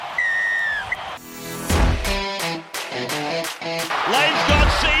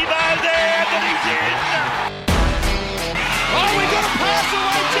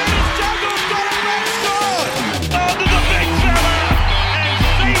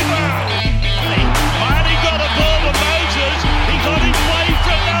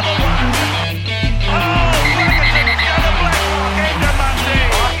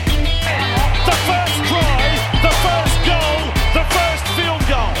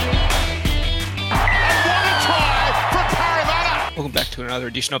to another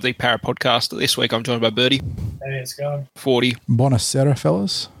edition of the Para Podcast. This week I'm joined by Birdie. Hey, it's going. 40. Buonasera,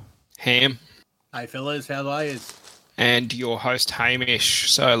 fellas. Ham. Hey, fellas, how are you? And your host,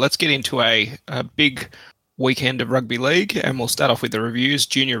 Hamish. So let's get into a big weekend of rugby league, and we'll start off with the reviews.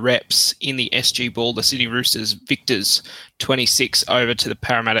 Junior reps in the SG Ball, the Sydney Roosters victors 26 over to the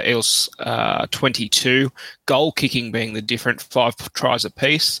Parramatta Eels 22. Goal kicking being the different, 5 tries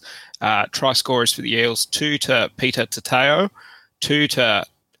apiece. Try scorers for the Eels, 2 to Peter Tateo, 2 to,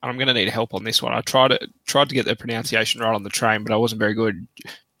 I'm going to need help on this one. I tried to get the pronunciation right on the train, but I wasn't very good.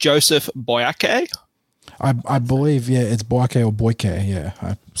 Joseph Boyake. I believe, it's Boyke or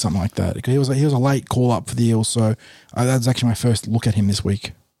Boyke, something like that. He was a late call-up for the Eels, so that's actually my first look at him this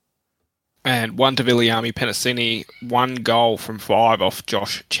week. And 1 to Viliami Penasini, 1 goal from 5 off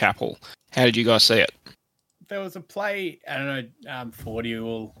Josh Chappell. How did you guys see it? There was a play, I don't know, 40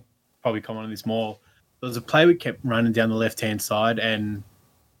 will probably comment on this more. There was a play we kept running down the left-hand side, and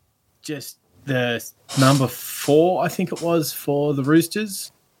just the number 4, I think it was, for the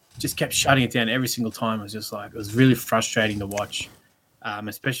Roosters, just kept shutting it down every single time. It was just like, it was really frustrating to watch,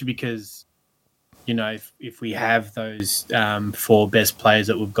 especially because, you know, if we have those 4 best players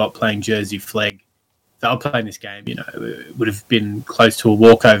that we've got playing Jersey Flegg, they'll play in this game, you know, it would have been close to a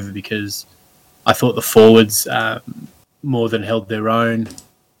walkover because I thought the forwards more than held their own.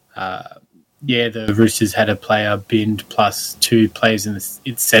 The Roosters had a player binned plus 2 players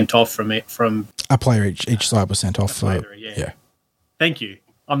it's sent off from a player each side was sent off. Yeah. Thank you.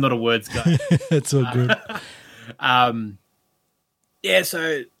 I'm not a words guy. It's all good.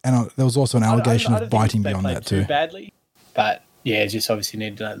 So and there was also an allegation of biting beyond that too. Badly, but just obviously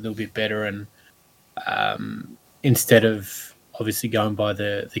needed a little bit better, and instead of obviously going by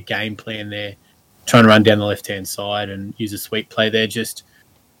the game plan there, trying to run down the left-hand side and use a sweep play there, just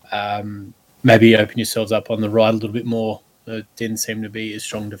maybe open yourselves up on the right a little bit more. It didn't seem to be as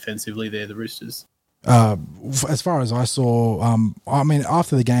strong defensively there, the Roosters. As far as I saw,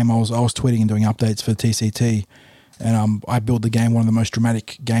 after the game, I was tweeting and doing updates for TCT, and I billed the game one of the most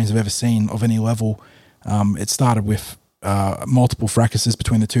dramatic games I've ever seen of any level. It started with multiple fracases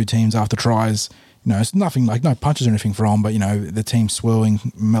between the two teams after tries. You know, it's nothing like no punches or anything thrown, but you know the team swirling,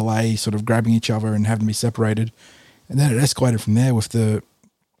 melee, sort of grabbing each other and having to be separated, and then it escalated from there with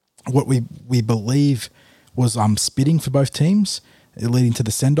what we believe was spitting for both teams, leading to the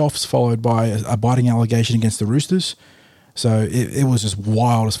send-offs, followed by a biting allegation against the Roosters. So it was just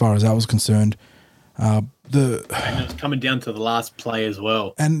wild as far as that was concerned. And it was coming down to the last play as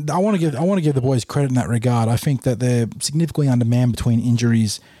well. And I want to give the boys credit in that regard. I think that they're significantly undermanned between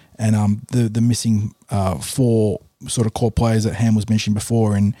injuries and the missing 4 sort of core players that Ham was mentioning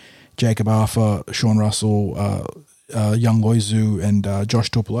before, in Jacob Arthur, Sean Russell, Young Loizu, and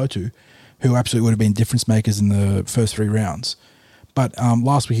Josh Tupulotu, who absolutely would have been difference makers in the first 3 rounds. But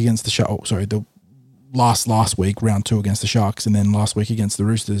last week against the last week, round 2 against the Sharks, and then last week against the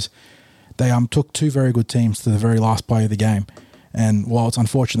Roosters, they took 2 very good teams to the very last play of the game. And while it's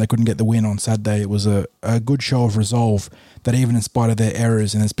unfortunate they couldn't get the win on Saturday, it was a good show of resolve that even in spite of their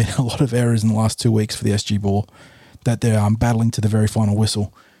errors, and there's been a lot of errors in the last 2 weeks for the SG Ball, that they're battling to the very final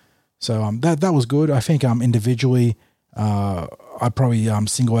whistle. So that was good. I think individually, I'd probably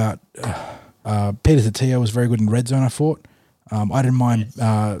single out Peter Tateo was very good in red zone, I thought. I didn't mind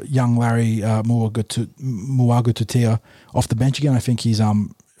young Larry Muagu-Tutia off the bench again. I think he's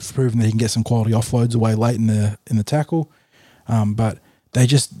proven that he can get some quality offloads away late in the tackle. But there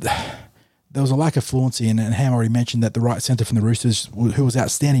was a lack of fluency, and Ham already mentioned that the right centre from the Roosters, who was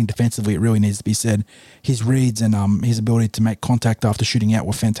outstanding defensively, it really needs to be said. His reads and his ability to make contact after shooting out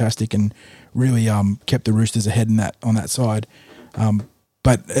were fantastic, and really kept the Roosters ahead on that side.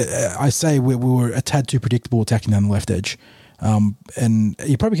 But I say we were a tad too predictable attacking down the left edge. And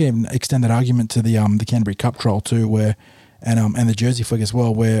you probably can even extend that argument to the Canterbury Cup trial too, where and the Jersey Flegg as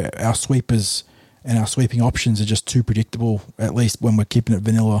well, where our sweepers and our sweeping options are just too predictable, at least when we're keeping it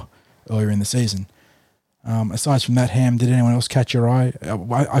vanilla earlier in the season. Aside from that, Ham, did anyone else catch your eye?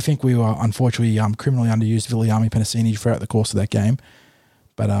 I think we were unfortunately criminally underused Viliami Penasini throughout the course of that game,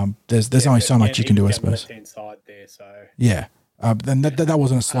 but there's only so much you can do, I suppose. Left-hand side there, so yeah. Then that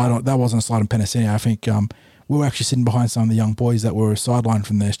wasn't a slide on on Penasini. I think we were actually sitting behind some of the young boys that were sidelined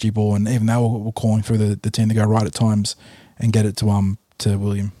from the SG Ball, and even they were calling through the team to go right at times and get it to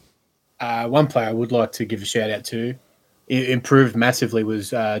William. One player I would like to give a shout out to, it improved massively,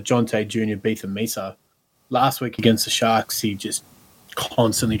 was Jonte Jr. Beetham Misa. Last week against the Sharks, he just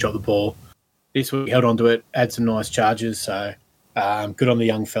constantly dropped the ball. This week he held on to it, had some nice charges, so good on the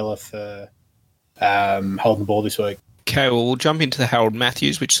young fella for holding the ball this week. Okay, well, we'll jump into the Harold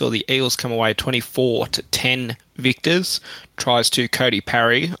Matthews, which saw the Eels come away 24-10 victors. Tries to Cody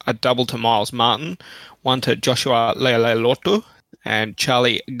Parry, a double to Miles Martin, one to Joshua Lealotu and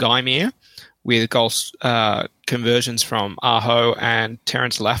Charlie Gaimir, with goals conversions from Aho and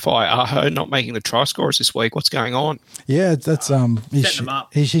Terence Laffey. Aho not making the try scorers this week. What's going on? Yeah, that's setting them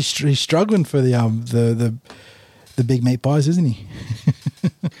up. He's struggling for the big meat pies, isn't he?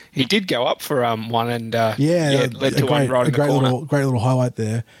 He did go up for one and led to one right in the corner. Great little highlight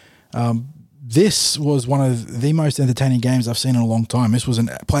there. This was one of the most entertaining games I've seen in a long time. This was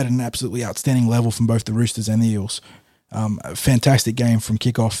played at an absolutely outstanding level from both the Roosters and the Eels. A fantastic game from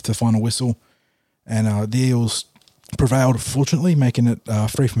kickoff to final whistle. And the Eels prevailed, fortunately, making it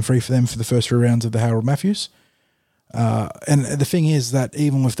free for them for the first 3 rounds of the Harold Matthews. And the thing is that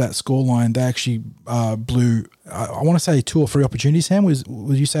even with that scoreline, they actually blew, I want to say 2 or 3 opportunities, Sam.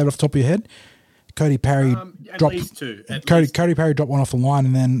 Would you say it off the top of your head? Cody Parry dropped... Least 2. Cody Parry dropped one off the line,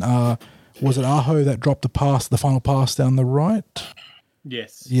 and then was it Aho that dropped the final pass down the right?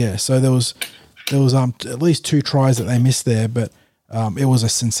 Yes. Yeah, so there was at least 2 tries that they missed there, but it was a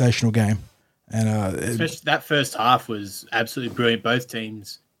sensational game. And especially that first half was absolutely brilliant. Both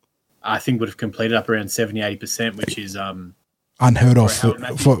teams, I think, would have completed up around 70-80%, which is unheard of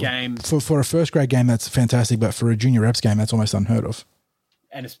for a first grade game. That's fantastic, but for a junior reps game, that's almost unheard of.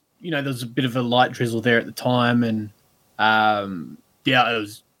 And it's, there was a bit of a light drizzle there at the time, and it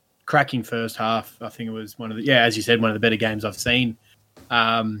was cracking first half. I think it was as you said, one of the better games I've seen.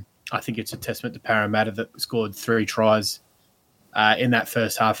 I think it's a testament to Parramatta that scored 3 tries in that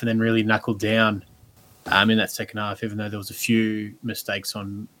first half and then really knuckled down in that second half, even though there was a few mistakes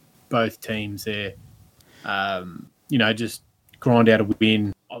on both teams there. Just grind out a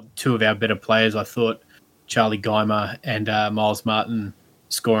win. 2 of our better players, I thought, Charlie Geimer and Miles Martin,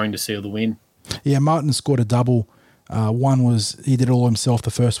 scoring to seal the win. Yeah, Martin scored a double. One was, he did it all himself,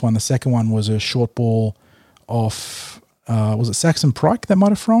 the first one. The second one was a short ball off, was it Saxon Pryke that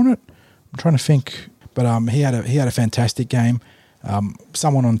might have thrown it? I'm trying to think. But he had a fantastic game.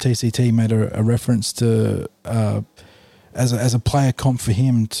 Someone on TCT made a reference to as a player comp for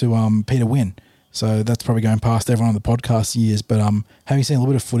him to Peter Wynn. So that's probably going past everyone on the podcast years. But having seen a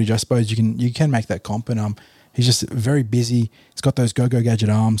little bit of footage, I suppose you can make that comp. And he's just very busy. He's got those go-go gadget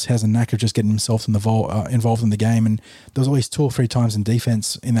arms. Has a knack of just getting himself involved in the game. And there was always 2 or 3 times in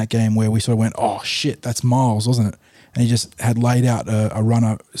defense in that game where we sort of went, "Oh shit, that's Miles, wasn't it?" And he just had laid out a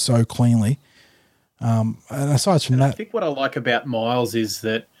runner so cleanly. And aside from that, I think what I like about Miles is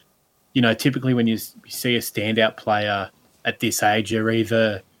that, typically when you see a standout player at this age, they're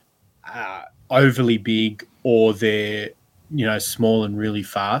either overly big or they're, small and really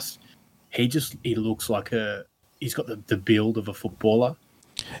fast. He looks like he's got the build of a footballer.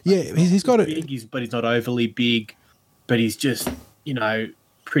 Yeah, he's got it. But he's not overly big, but he's just,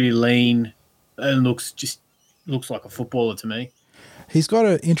 pretty lean and looks like a footballer to me. He's got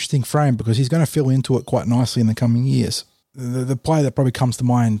an interesting frame because he's going to fill into it quite nicely in the coming years. The player that probably comes to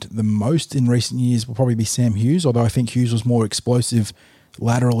mind the most in recent years will probably be Sam Hughes, although I think Hughes was more explosive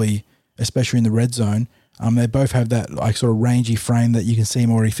laterally, especially in the red zone. They both have that sort of rangy frame that you can see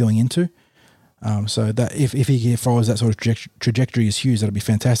him already filling into. So that if he follows that sort of trajectory as Hughes, that'll be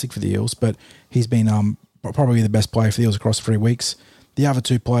fantastic for the Eels. But he's been probably the best player for the Eels across 3 weeks. The other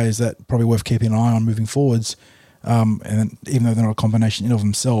 2 players that probably worth keeping an eye on moving forwards, and even though they're not a combination in of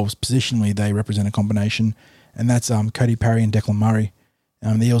themselves, positionally they represent a combination, and that's Cody Parry and Declan Murray.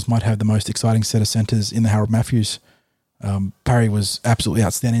 The Eels might have the most exciting set of centres in the Harold Matthews. Parry was absolutely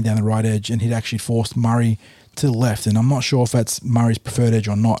outstanding down the right edge, and he'd actually forced Murray to the left, and I'm not sure if that's Murray's preferred edge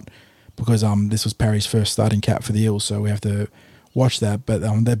or not, because this was Parry's first starting cap for the Eels, so we have to watch that. But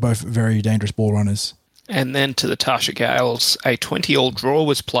they're both very dangerous ball runners. And then to the Tarsha Gales, a 20-all draw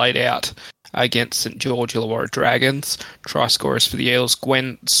was played out against St George Illawarra Dragons. Try scorers for the Eels: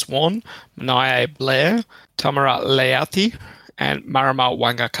 Gwen Swan, Manaia Blair, Tamara Leati, and Marama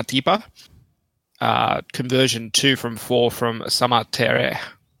Wanga Katipa. Conversion 2 from 4 from Sama Tere.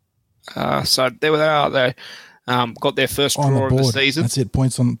 So there they are. They got their first draw of the season. That's it.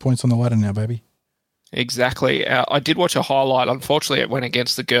 Points on the ladder now, baby. Exactly. I did watch a highlight. Unfortunately, it went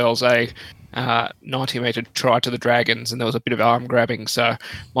against the girls. 90-metre try to the Dragons, and there was a bit of arm grabbing. So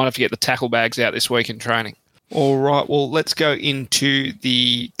might have to get the tackle bags out this week in training. All right. Well, let's go into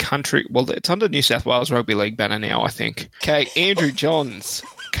the country. Well, it's under New South Wales Rugby League banner now, I think. Okay, Andrew Johns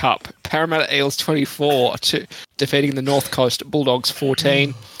Cup. Parramatta Eels 24 defeating the North Coast Bulldogs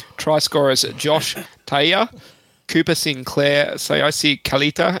 14. Try scorers Josh Taia, Cooper Sinclair, Sayosi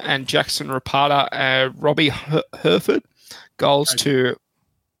Kalita, and Jackson Rapata, Robbie Herford. Goals to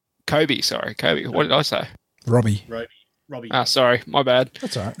Kobe. What did I say? Robbie. Robbie. Sorry, my bad.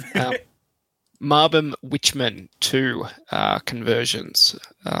 That's all right. Marbum Witchman, 2 conversions.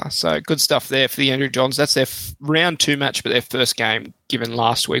 So good stuff there for the Andrew Johns. That's their round 2 match, but their first game, given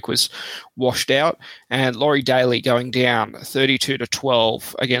last week, was washed out. And Laurie Daly going down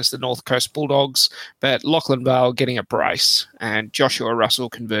 32-12 against the North Coast Bulldogs, but Lachlan Vale getting a brace and Joshua Russell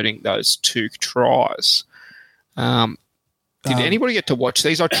converting those 2 tries. Did anybody get to watch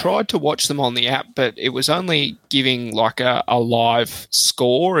these? I tried to watch them on the app, but it was only giving like a live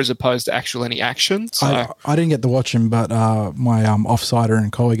score as opposed to actual any action. So. I didn't get to watch them, but my offsider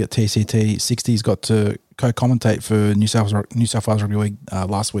and colleague at TCT 60s got to co-commentate for New South Wales Rugby League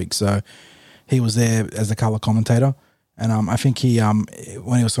last week. So he was there as a colour commentator. And I think he,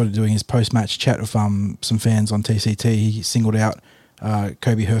 when he was sort of doing his post-match chat with some fans on TCT, he singled out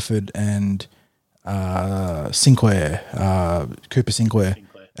Kobe Herford and Sinclair, Cooper Sinclair,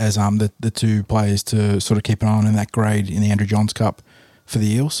 as the 2 players to sort of keep an eye on in that grade in the Andrew Johns Cup for the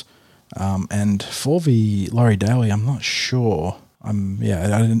Eels. And for the Laurie Daly, I'm not sure. I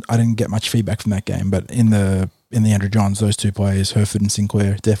didn't get much feedback from that game, but in the Andrew Johns, those 2 players, Herford and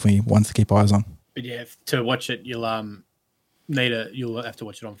Sinclair, definitely ones to keep eyes on. But yeah, to watch it, you'll have to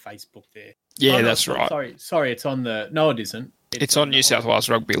watch it on Facebook there. Yeah, that's right. Sorry, it's on the. No, it isn't. It's on New South Wales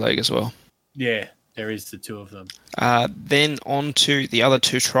Rugby League as well. Yeah, there is the 2 of them. Then on to the other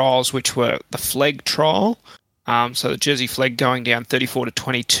 2 trials, which were the Flegg trial. So the Jersey Flegg going down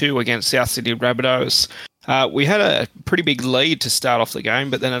 34-22 against South Sydney Rabbitohs. We had a pretty big lead to start off the game,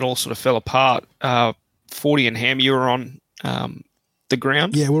 but then it all sort of fell apart. 40 and Ham, you were on the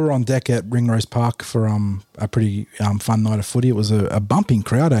ground? Yeah, we were on deck at Ringrose Park for a pretty fun night of footy. It was a bumping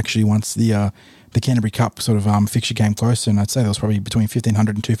crowd, actually, once the Canterbury Cup sort of fixture came closer, and I'd say there was probably between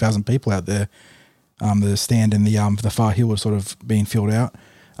 1,500 and 2,000 people out there. The stand in the far hill was sort of being filled out.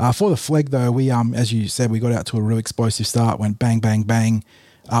 For the Flegg, though, we as you said, we got out to a real explosive start. Went bang, bang, bang,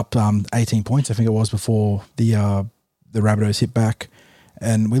 up 18 points, I think it was, before the Rabbitohs hit back,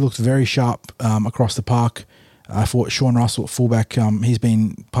 and we looked very sharp across the park. I thought Sean Russell at fullback, he's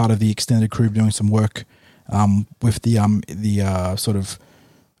been part of the extended crew doing some work with the sort of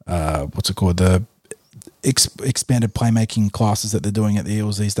what's it called, the expanded playmaking classes that they're doing at the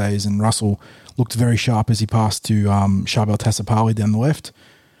Eels these days, and Russell looked very sharp as he passed to Charbel Tassapali down the left.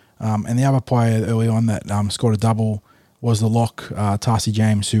 And the other player early on that scored a double was the lock, Tarsi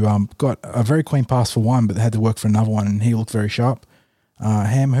James, who got a very clean pass for one, but they had to work for another one, and he looked very sharp.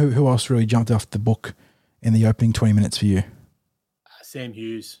 Ham, who else really jumped off the book in the opening 20 minutes for you? Sam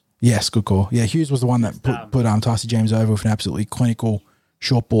Hughes. Yes, good call. Yeah, Hughes was the one that put Tarsi James over with an absolutely clinical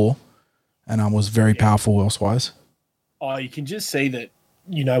short ball, and was very powerful elsewise. Oh, you can just see that,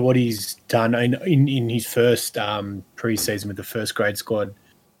 you know, what he's done in his first pre-season with the first grade squad.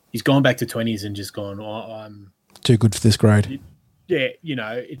 He's gone back to 20s and just gone, I'm too good for this grade. Yeah, you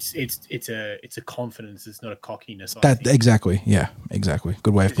know, it's a confidence. It's not a cockiness. Exactly. Yeah, exactly.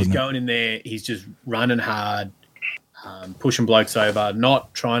 Good way of putting it. He's going in there. He's just running hard, pushing blokes over,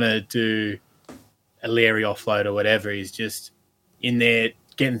 not trying to do a Leary offload or whatever. He's just in there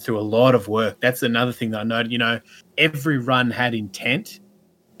getting through a lot of work. That's another thing that I noted. You know, every run had intent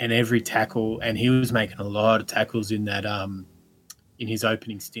and every tackle, and he was making a lot of tackles in that in his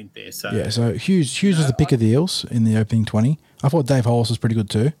opening stint there. So yeah, so Hughes was the pick of the Eels in the opening 20. I thought Dave Hollis was pretty good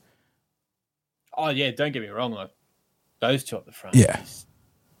too. Oh yeah, don't get me wrong. Like those 2 up the front. Yeah,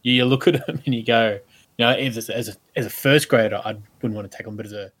 you look at them and you go, you know, as a first grader, I wouldn't want to take them, but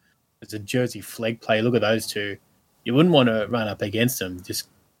as a Jersey Flegg player, look at those 2. You wouldn't want to run up against them. Just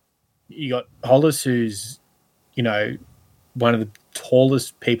you got Hollis, who's, you know, one of the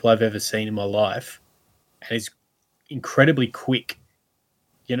tallest people I've ever seen in my life, and is incredibly quick.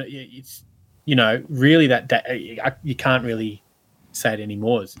 You know, it's, you know, really that you can't really say it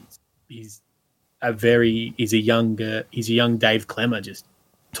anymore. He's a young Dave Clemmer, just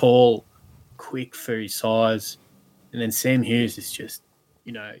tall, quick for his size. And then Sam Hughes is just,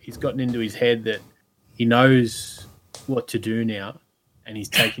 you know, he's gotten into his head that he knows what to do now, and he's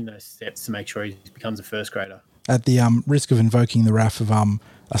taking those steps to make sure he becomes a first grader. At the risk of invoking the wrath of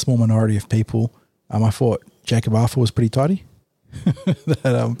a small minority of people, I thought Jacob Arthur was pretty tidy.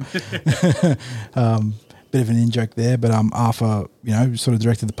 That, bit of an in-joke there, but Arthur, you know, sort of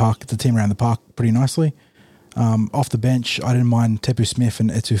directed the team around the park pretty nicely. Off the bench, I didn't mind Tepu Smith and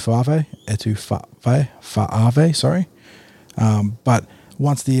Etu Fa'ave, sorry. But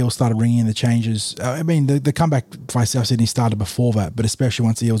once the Eels started bringing in the changes, I mean, the comeback by South Sydney started before that, but especially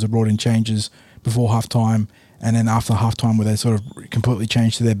once the Eels had brought in changes before halftime, and then after halftime where they sort of completely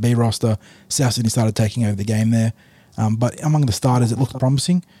changed to their B roster, South Sydney started taking over the game there. But among the starters, it looked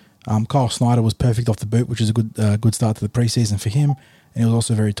promising. Kyle Snyder was perfect off the boot, which is a good start to the preseason for him, and he was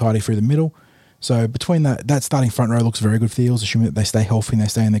also very tidy through the middle. So between that starting front row looks very good for the Eels, assuming that they stay healthy and they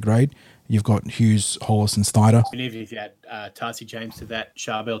stay in their grade. You've got Hughes, Hollis, and Snyder. And even if you add Tarsi James to that,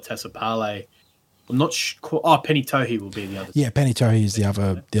 Charbel Tassapale, I'm not sure. Penny Tohi will be the other. Yeah, Penny Tohi is the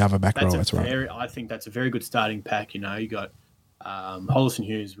other back row. That's right. I think that's a very good starting pack. You got Hollis and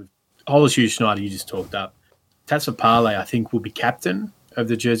Hughes. With Hollis, Hughes, Schneider, you just talked up. Tassapale, I think, will be captain of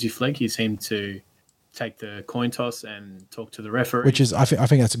the Jersey Flegg. He seemed to take the coin toss and talk to the referee. Which is, I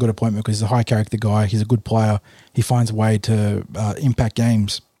think that's a good appointment because he's a high character guy. He's a good player. He finds a way to impact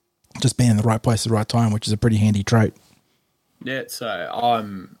games, just being in the right place at the right time, which is a pretty handy trait. Yeah, so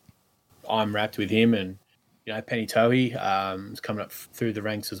I'm wrapped with him, and Penny Tohi is coming up through the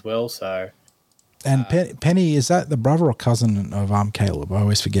ranks as well. So, and Penny, is that the brother or cousin of Caleb? I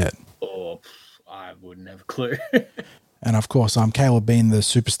always forget. I wouldn't have a clue. And of course, Caleb being the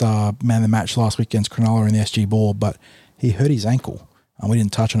superstar man of the match last week against Cronulla in the SG Ball, but he hurt his ankle. We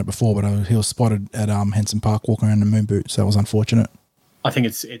didn't touch on it before, but he was spotted at Henson Park walking around in a moon boot, so it was unfortunate. I think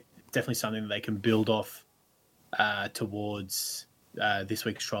it's definitely something that they can build off towards this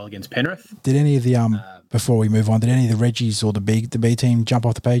week's trial against Penrith. Did any of the before we move on, did any of the Reggies or the B team jump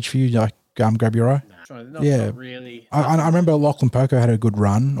off the page for you? Like grab your eye? Not really. I remember Lachlan Poco had a good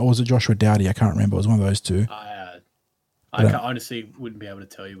run, or was it Joshua Dowdy? I can't remember. It was one of those two. I honestly wouldn't be able to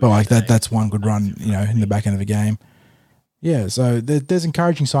tell you. But like that's one good run, in the back end of the game. Yeah, so there's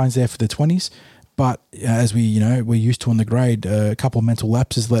encouraging signs there for the 20s. But as we're used to on the grade, a couple of mental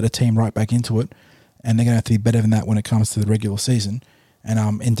lapses let a team right back into it, and they're going to have to be better than that when it comes to the regular season.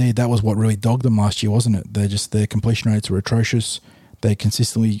 And indeed, that was what really dogged them last year, wasn't it? Their completion rates were atrocious. They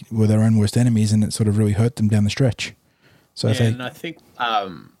consistently were their own worst enemies, and it sort of really hurt them down the stretch. So and I think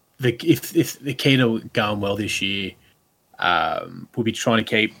if the key to going well this year will be trying to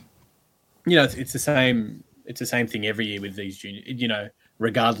keep, it's the same thing every year with these junior,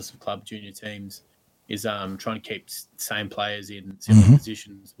 regardless of club junior teams, is trying to keep the same players in similar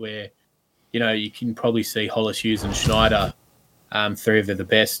positions where, you can probably see Hollis, Hughes and Schneider, three of the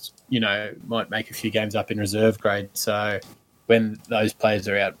best, might make a few games up in reserve grade. So when those players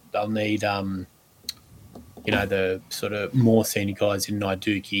are out, they'll need, the sort of more senior guys in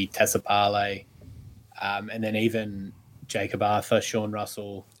Naiduki, Tassapale, and then even Jacob Arthur, Sean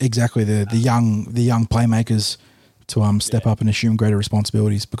Russell. Exactly, the young playmakers to step up and assume greater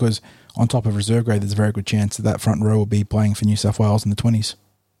responsibilities, because on top of reserve grade, there's a very good chance that front row will be playing for New South Wales in the 20s.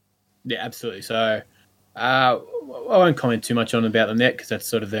 Yeah, absolutely. So I won't comment too much on about them yet because that's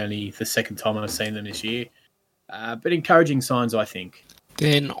sort of only the second time I've seen them this year. But encouraging signs, I think.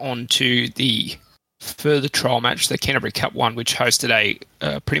 Then on to the further trial match, the Canterbury Cup one, which hosted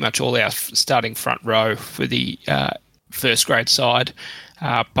pretty much all our starting front row for the first grade side.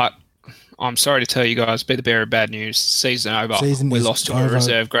 But I'm sorry to tell you guys, be the bearer of bad news. Season over. We lost to a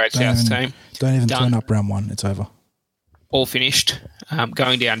reserve grade South team. Don't even turn up round one. It's over. All finished.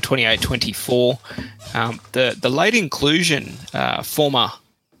 Going down 28-24. The late inclusion, former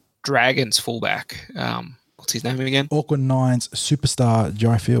Dragons fullback. What's his name again? Auckland Nines superstar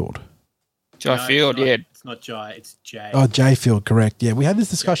Jai Field. Field, yeah. It's not Jai, it's Jay. Oh, Jay Field, correct. Yeah, we had this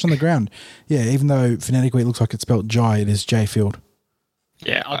discussion on the ground. Yeah, even though phonetically it looks like it's spelled Jai, it is Jay Field.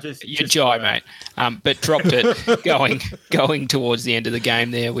 Yeah, you're Jai, mate. But dropped it going towards the end of the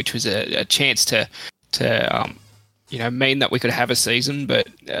game there, which was a chance to mean that we could have a season, but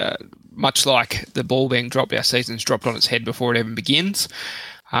much like the ball being dropped, our season's dropped on its head before it even begins.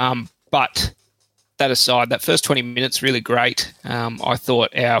 But that aside, that first 20 minutes, really great. I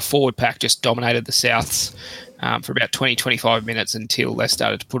thought our forward pack just dominated the Souths for about 20, 25 minutes until they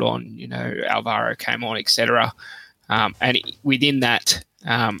started to put on, Alvaro came on, etc. And within that,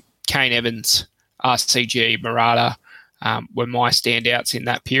 Kane Evans, RCG, Murata were my standouts in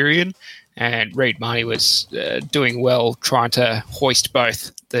that period. And Reid Marnie was doing well, trying to hoist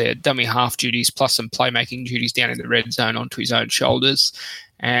both the dummy half duties plus some playmaking duties down in the red zone onto his own shoulders.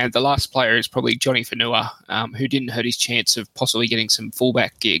 And the last player is probably Johnny Fanua, who didn't hurt his chance of possibly getting some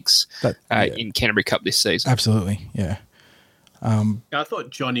fullback gigs in Canterbury Cup this season. Absolutely, yeah. I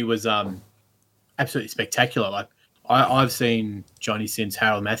thought Johnny was absolutely spectacular. Like I've seen Johnny since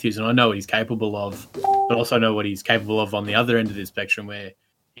Harold Matthews, and I know what he's capable of, but also know what he's capable of on the other end of the spectrum, where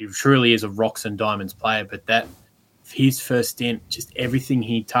he truly is a rocks and diamonds player. But his first stint, just everything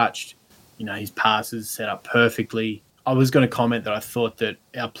he touched, his passes set up perfectly. I was going to comment that I thought that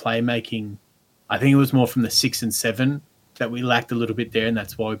our playmaking, I think it was more from the 6 and 7 that we lacked a little bit there, and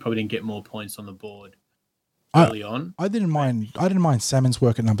that's why we probably didn't get more points on the board early on. I didn't mind Salmon's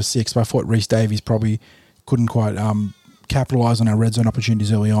work at number 6, but I thought Reece Davies probably couldn't quite capitalise on our red zone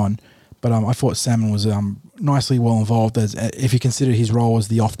opportunities early on. But I thought Salmon was nicely well involved, as if you consider his role as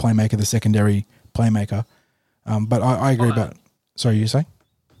the off playmaker, the secondary playmaker. But I agree about. Sorry, you say?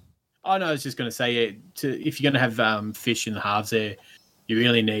 Oh no, I was just going to say, if you're going to have Fish in the halves there, you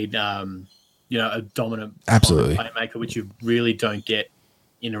really need a dominant absolutely playmaker, which you really don't get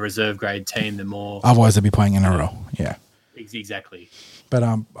in a reserve grade team. The more otherwise they'd be playing NRL. Yeah, exactly. But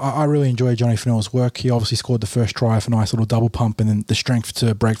I really enjoyed Johnny Fennell's work. He obviously scored the first try for a nice little double pump, and then the strength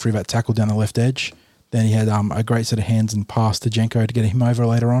to break through that tackle down the left edge. Then he had a great set of hands and pass to Jenko to get him over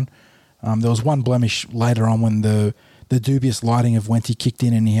later on. There was one blemish later on when the dubious lighting of Wenty kicked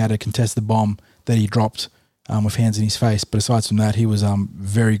in and he had to contest the bomb that he dropped with hands in his face. But aside from that, he was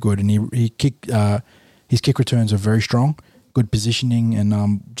very good, and his kick returns are very strong, good positioning,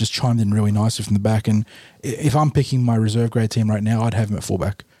 and just chimed in really nicely from the back. And if I'm picking my reserve grade team right now, I'd have him at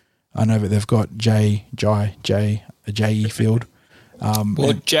fullback. I know that they've got J.E. Field.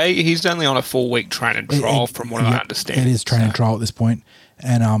 Jay, he's only on a 4-week training trial, from what I understand. It is training trial at this point.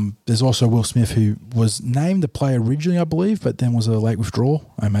 And there's also Will Smith, who was named the player originally, I believe, but then was a late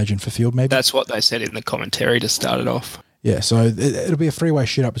withdrawal, I imagine, for Field maybe. That's what they said in the commentary to start it off. Yeah, so it'll be a three-way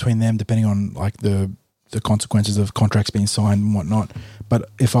shoot-up between them, depending on like the consequences of contracts being signed and whatnot. But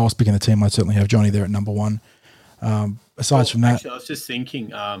if I was picking the team, I'd certainly have Johnny there at number one. Aside from that... Actually, I was just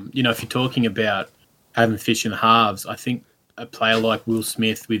thinking, if you're talking about having Fish in halves, I think a player like Will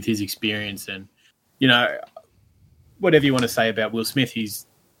Smith with his experience and, whatever you want to say about Will Smith, he's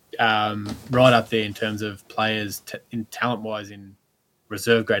right up there in terms of players in talent-wise in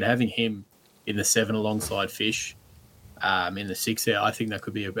reserve grade. Having him in the 7 alongside Fish in the 6 there, I think that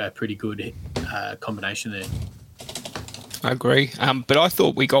could be a pretty good combination there. I agree. But I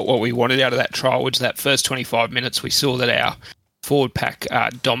thought we got what we wanted out of that trial, which that first 25 minutes we saw that our forward pack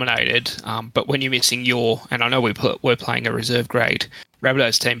dominated. But when you're missing and I know we're playing a reserve grade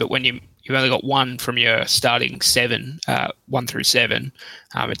Rabbitohs team, but when you've only got one from your starting 7, 1 through 7,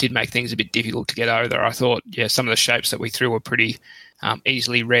 it did make things a bit difficult to get over. I thought, some of the shapes that we threw were pretty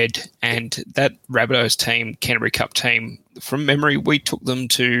easily read. And that Rabbitohs team, Canterbury Cup team, from memory, we took them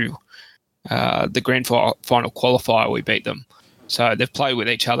to the grand final qualifier. We beat them. So they've played with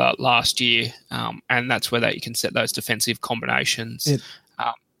each other last year, and that's where you can set those defensive combinations.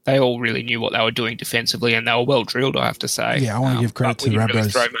 They all really knew what they were doing defensively, and they were well drilled, I have to say. Yeah, I want to give credit to the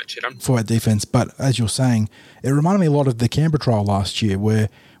Rabbitohs really for that defence. But as you're saying, it reminded me a lot of the Canberra trial last year, where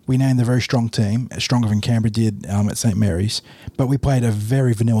we named a very strong team, stronger than Canberra did at St Mary's, but we played a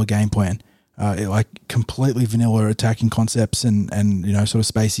very vanilla game plan, completely vanilla attacking concepts and sort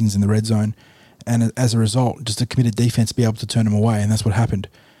of spacings in the red zone. And as a result, just a committed defence to be able to turn them away, and that's what happened.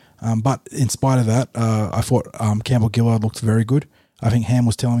 But in spite of that, I thought Campbell Gillard looked very good. I think Ham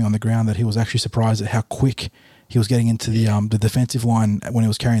was telling me on the ground that he was actually surprised at how quick he was getting into the defensive line when he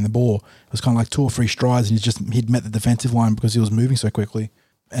was carrying the ball. It was kind of like 2 or 3 strides, and he'd met the defensive line because he was moving so quickly.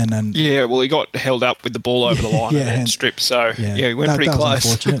 And then he got held up with the ball over the line and stripped. So he went pretty close.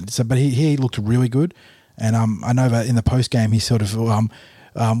 Unfortunate. But he looked really good, and I know that in the post game he sort of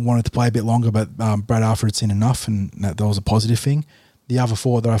wanted to play a bit longer, but Brad Arthur had seen enough, and that was a positive thing. The other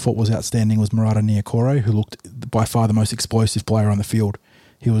forward that I thought was outstanding was Murata Niokoro, who looked by far the most explosive player on the field.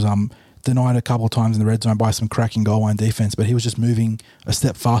 He was denied a couple of times in the red zone by some cracking goal line defense, but he was just moving a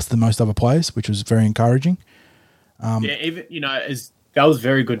step faster than most other players, which was very encouraging. That was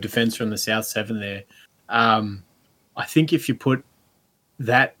very good defense from the South 7 there. I think if you put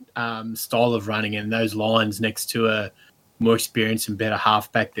that style of running and those lines next to a more experienced and better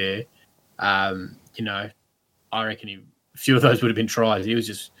halfback there, I reckon a few of those would have been tries.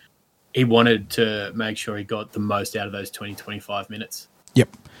 He wanted to make sure he got the most out of those 20-25 minutes.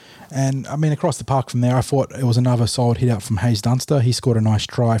 Yep. And, across the park from there, I thought it was another solid hit out from Hayes Dunster. He scored a nice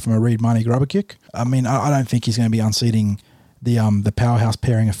try from a Reed Money grubber kick. I don't think he's going to be unseating the powerhouse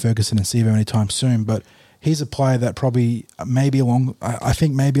pairing of Ferguson and Sivo anytime soon, but he's a player that probably maybe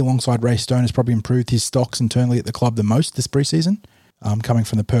alongside Ray Stone has probably improved his stocks internally at the club the most this preseason, coming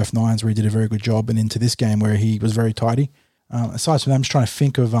from the Perth Nines where he did a very good job, and into this game where he was very tidy. Aside from that, I'm just trying to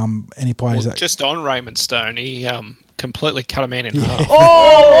think of any players just on Raymond Stone, he completely cut a man in half.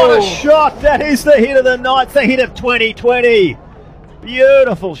 Oh, what a shot! That is the hit of the night, the hit of 2020.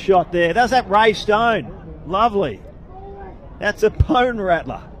 Beautiful shot there. That's that Ray Stone. Lovely. That's a bone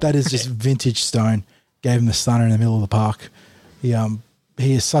rattler. That is just vintage Stone. Gave him the stunner in the middle of the park. He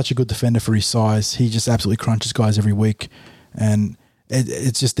is such a good defender for his size. He just absolutely crunches guys every week, and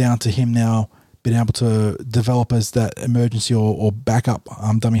it's just down to him now being able to develop as that emergency or backup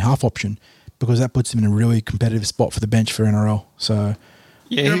dummy half option, because that puts him in a really competitive spot for the bench for NRL. So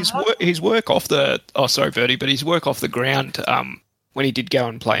Yeah, his work off the Bertie, but his work off the ground when he did go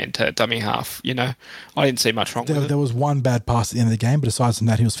and play into dummy half, I didn't see much wrong with it. There was one bad pass at the end of the game, but aside from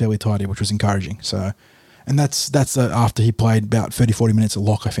that, he was fairly tidy, which was encouraging. So, and that's after he played about 30, 40 minutes at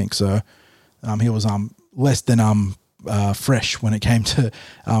lock, I think. So, he was less than fresh when it came to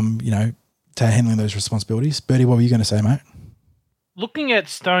to handling those responsibilities. Bertie, what were you going to say, mate? Looking at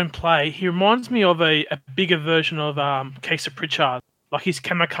Stone play, he reminds me of a bigger version of Kesa Pritchard. Like his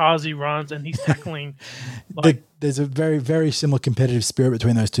kamikaze runs and he's tackling. There's a very, very similar competitive spirit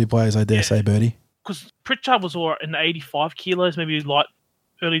between those two players, I dare say, Bertie. Because Pritchard was all in the 85 kilos, maybe like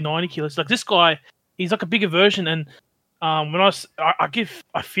early 90 kilos. Like this guy, he's like a bigger version. And when I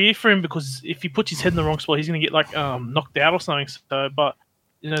fear for him because if he puts his head in the wrong spot, he's going to get like knocked out or something. So, but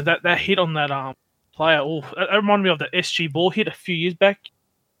that hit on that player, that reminded me of the SG ball hit a few years back.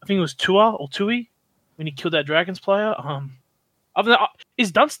 I think it was Tui when he killed that Dragons player. Other than that,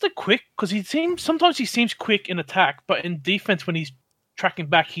 is Dunster quick? Because sometimes he seems quick in attack, but in defense when he's tracking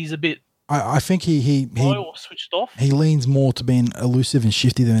back, he's a bit. I think he switched off. He leans more to being elusive and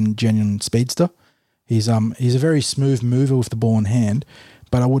shifty than genuine speedster. He's a very smooth mover with the ball in hand,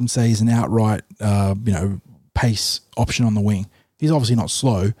 but I wouldn't say he's an outright pace option on the wing. He's obviously not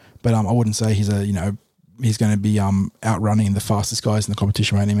slow, but I wouldn't say he's going to be outrunning the fastest guys in the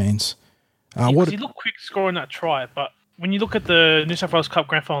competition by any means. He looked quick scoring that try, but when you look at the New South Wales Cup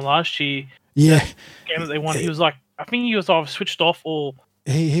Grand Final last year, game that they won, he was like, I think he was either switched off or...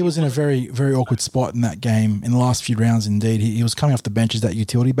 He was in a very, very awkward spot in that game. In the last few rounds, indeed. He was coming off the bench as that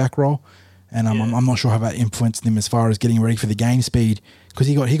utility back role, and I'm not sure how that influenced him as far as getting ready for the game speed, because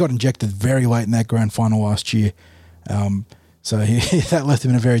he got injected very late in that Grand Final last year. So that left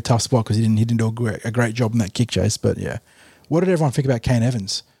him in a very tough spot because he didn't do a great job in that kick chase. But yeah, what did everyone think about Kane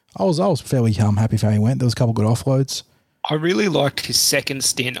Evans? I was fairly happy with how he went. There was a couple of good offloads. I really liked his second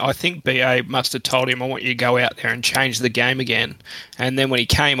stint. I think BA must have told him, I want you to go out there and change the game again. And then when he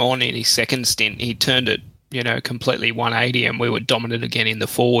came on in his second stint, he turned it, completely 180, and we were dominant again in the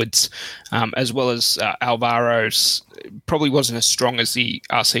forwards, as well as Alvaro's probably wasn't as strong as the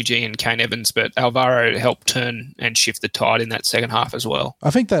RCG and Kane Evans, but Alvaro helped turn and shift the tide in that second half as well.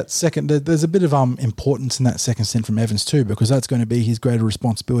 I think that there's a bit of importance in that second stint from Evans too, because that's going to be his greater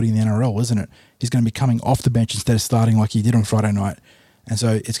responsibility in the NRL, isn't it? He's going to be coming off the bench instead of starting like he did on Friday night. And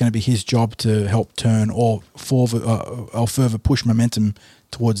so it's going to be his job to help turn or further push momentum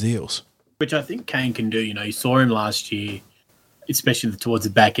towards the Eels. Which I think Kane can do. You saw him last year, especially towards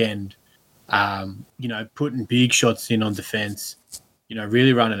the back end, putting big shots in on defence,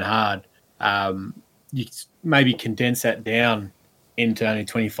 really running hard. You maybe condense that down into only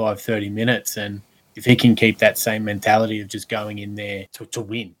 25, 30 minutes. And if he can keep that same mentality of just going in there to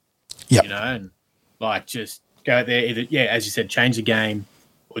win, and like just go out there, either, as you said, change the game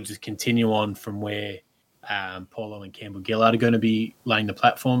or just continue on from where Paulo and Campbell Gillard are going to be laying the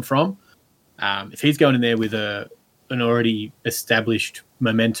platform from. If he's going in there with an already established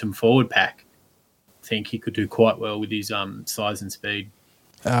momentum forward pack, I think he could do quite well with his size and speed.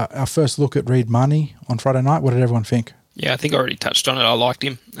 Our first look at Reid Marnie on Friday night, what did everyone think? Yeah, I think I already touched on it. I liked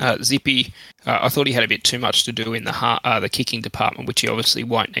him. Zippy, I thought he had a bit too much to do in the kicking department, which he obviously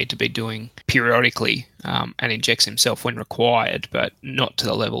won't need to be doing periodically, and injects himself when required, but not to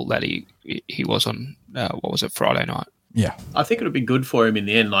the level that he was on, Friday night. Yeah. I think it would be good for him in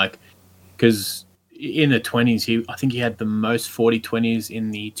the end, because in the 20s, I think he had the most 40-20s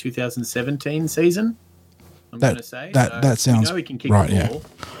in the 2017 season, I'm going to say. That sounds he can kick right, the ball.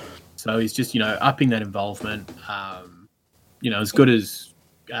 Yeah. So he's just, upping that involvement. As good as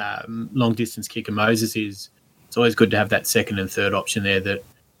long-distance kicker Moses is, it's always good to have that second and third option there that,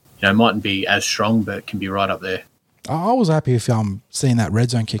 mightn't be as strong but can be right up there. I was happy with seeing that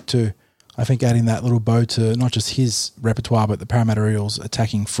red zone kick too. I think adding that little bow to not just his repertoire but the Parramatta Eels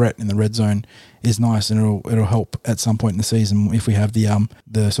attacking threat in the red zone is nice, and it'll help at some point in the season if we have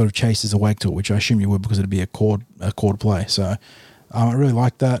the sort of chasers awake to it, which I assume you would because it'd be a chord play. So I really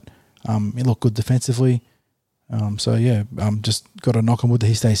like that. It looked good defensively. Just got to knock on wood that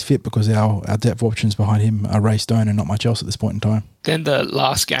he stays fit because our depth options behind him are Ray Stone and not much else at this point in time. Then the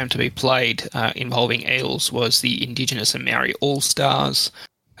last game to be played involving Eels was the Indigenous and Maori All-Stars.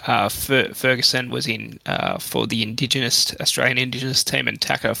 Ferguson was in for the Australian Indigenous team, and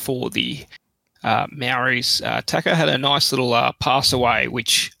Taka for the Maoris. Taka had a nice little pass away,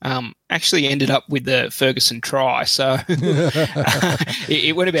 which actually ended up with the Ferguson try. So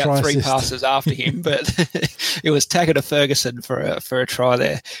it went about three passes after him, but it was Taka to Ferguson for a try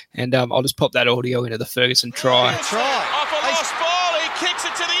there. And I'll just pop that audio into the Ferguson try. Off a lost ball, he kicks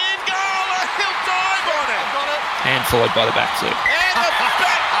it to the end goal. He'll dive on it. And followed by the backflip. And the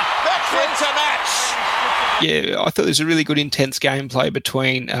sprinter match. Yeah, I thought there was a really good intense gameplay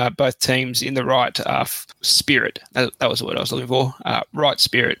between both teams in the right spirit. That was the word I was looking for. Right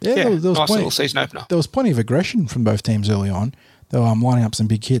spirit. Yeah, there was nice plenty, little season opener. There was plenty of aggression from both teams early on. They were lining up some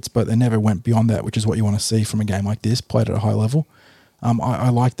big hits, but they never went beyond that, which is what you want to see from a game like this, played at a high level. I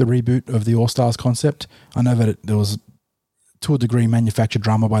like the reboot of the All-Stars concept. I know that there was, to a degree, manufactured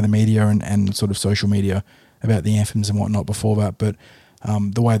drama by the media and sort of social media about the anthems and whatnot before that, but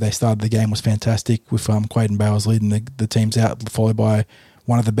the way they started the game was fantastic with Quaden Bowers leading the teams out, followed by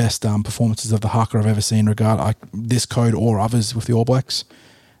one of the best performances of the haka I've ever seen regard this code or others with the All Blacks.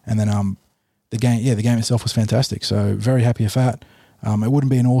 And then the game itself was fantastic. So very happy with that. It wouldn't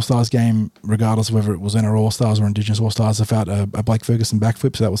be an All-Stars game regardless of whether it was NRL All-Stars or Indigenous All-Stars without a Blake Ferguson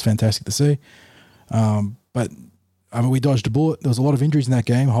backflip, so that was fantastic to see. But I mean, we dodged a bullet. There was a lot of injuries in that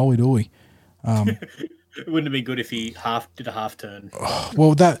game. Holy dooly. It wouldn't have been good if he did a half turn.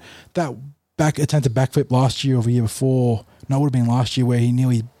 Well, that attempted backflip last year or the year before, no, it would have been last year, where he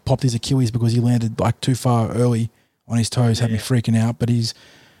nearly popped his Achilles because he landed like too far early on his toes, had me freaking out. But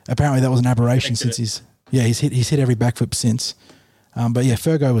apparently that was an aberration since he's hit every backflip since. But yeah,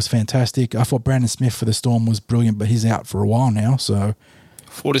 Fergo was fantastic. I thought Brandon Smith for the Storm was brilliant, but he's out for a while now, so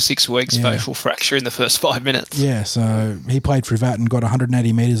 4 to 6 weeks, facial fracture in the first 5 minutes. Yeah, so he played through that and got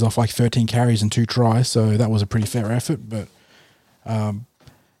 180 metres off like 13 carries and 2 tries, so that was a pretty fair effort. But,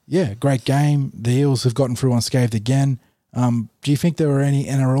 great game. The Eels have gotten through unscathed again. Do you think there were any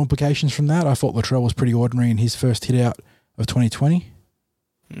NRL implications from that? I thought Latrell was pretty ordinary in his first hit out of 2020.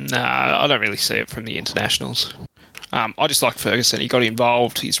 No, I don't really see it from the internationals. I just like Ferguson. He got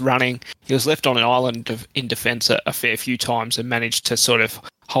involved. He's running. He was left on an island in defence a fair few times and managed to sort of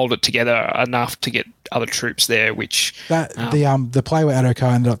hold it together enough to get other troops there. Which the play where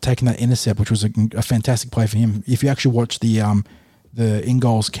Adokar ended up taking that intercept, which was a fantastic play for him. If you actually watch the in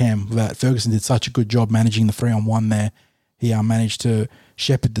goals cam, that Ferguson did such a good job managing the 3-on-1 there. He managed to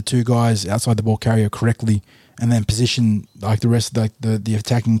shepherd the 2 guys outside the ball carrier correctly, and then position like the rest of the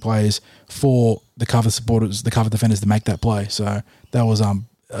attacking players for the cover supporters, the cover defenders to make that play. So that was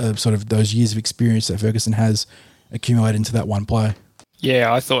sort of those years of experience that Ferguson has accumulated into that one play.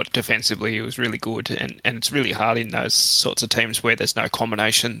 Yeah, I thought defensively he was really good, and it's really hard in those sorts of teams where there's no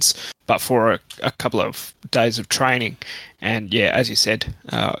combinations, but for a couple of days of training. And yeah, as you said,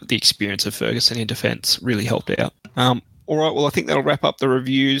 the experience of Ferguson in defence really helped out. All right, well, I think that'll wrap up the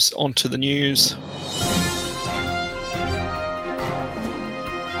reviews. Onto the news.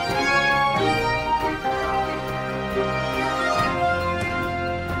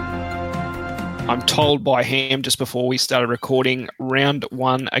 I'm told by Ham just before we started recording, round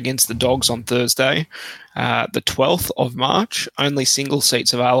 1 against the Dogs on Thursday, the 12th of March. Only single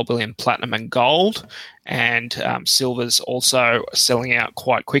seats available in Platinum and Gold, and Silver's also selling out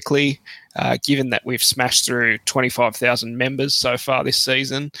quite quickly. Given that we've smashed through 25,000 members so far this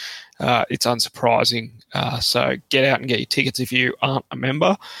season, it's unsurprising. So get out and get your tickets if you aren't a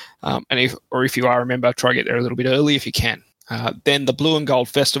member, and if you are a member, try to get there a little bit early if you can. Then the Blue and Gold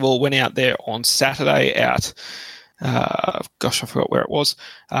Festival went out there on Saturday at, I forgot where it was.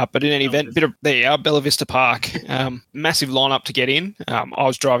 But in any event, Bella Vista Park, massive lineup to get in. I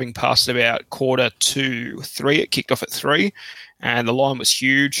was driving past about 2:45. It kicked off at 3, and the line was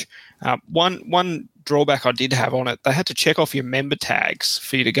huge. One drawback I did have on it, they had to check off your member tags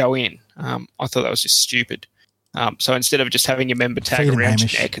for you to go in. I thought that was just stupid. So instead of just having your member tag around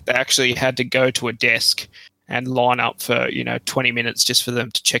your neck, they actually had to go to a desk and line up for 20 minutes just for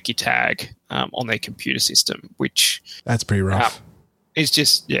them to check your tag on their computer system, which that's pretty rough. It's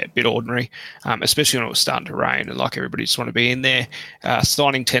just a bit ordinary, especially when it was starting to rain and like everybody just wanted to be in there.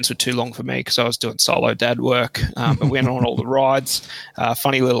 Signing tents were too long for me because I was doing solo dad work, but we went on all the rides.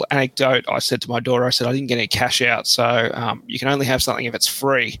 Funny little anecdote, I said to my daughter, I said, I didn't get any cash out, so you can only have something if it's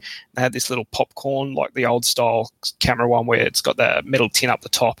free. They had this little popcorn, like the old style camera one where it's got the metal tin up the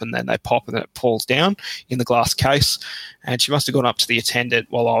top and then they pop and then it falls down in the glass case. And she must have gone up to the attendant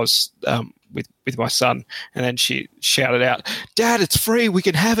while I was with my son, and then she shouted out, "Dad, it's free, we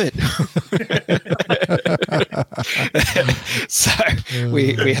can have it." So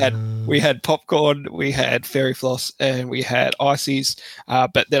we had popcorn, we had fairy floss, and we had ices,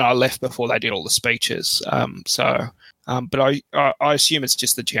 but then I left before they did all the speeches. But I assume it's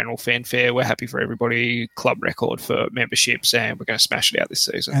just the general fanfare. We're happy for everybody, club record for memberships, and we're going to smash it out this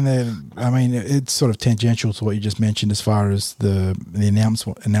season. And then, I mean, it's sort of tangential to what you just mentioned as far as the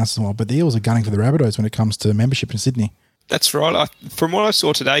announcement, but the Eels are gunning for the Rabbitohs when it comes to membership in Sydney. That's right. From what I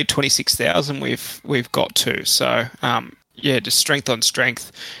saw today, 26,000 we've got to. So, just strength on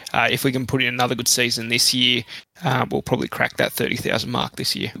strength. If we can put in another good season this year, We'll probably crack that 30,000 mark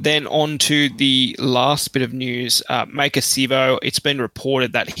this year. Then on to the last bit of news. Maika Sivo, it's been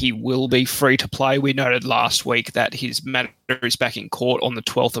reported that he will be free to play. We noted last week that his matter is back in court on the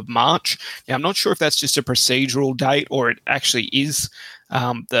 12th of March. Now, I'm not sure if that's just a procedural date or it actually is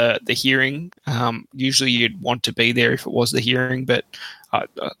the hearing. Usually you'd want to be there if it was the hearing, but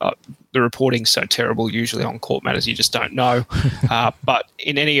the reporting's so terrible usually on court matters, you just don't know. But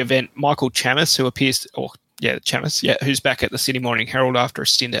in any event, Michael Chammas, who's back at the Sydney Morning Herald after a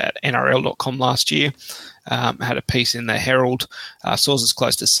stint at NRL.com last year, had a piece in the Herald. Sources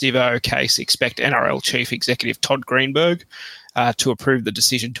close to Sivo case expect NRL Chief Executive Todd Greenberg to approve the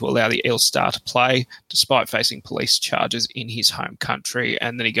decision to allow the Eels star to play, despite facing police charges in his home country.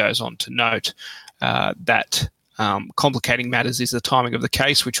 And then he goes on to note that complicating matters is the timing of the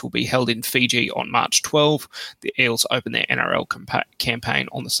case, which will be held in Fiji on March 12. The Eels open their NRL campaign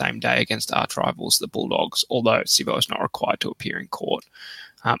on the same day against arch rivals, the Bulldogs, although Sivo is not required to appear in court.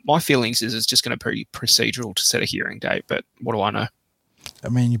 My feelings is it's just going to be procedural to set a hearing date, but what do I know? I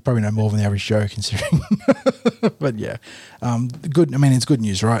mean, you probably know more than the average Joe, considering. But yeah, good. I mean, it's good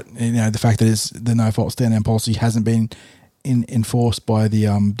news, right? You know, the fact that the no fault stand down policy hasn't been enforced by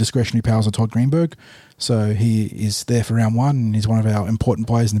the discretionary powers of Todd Greenberg. So he is there for round one, and he's one of our important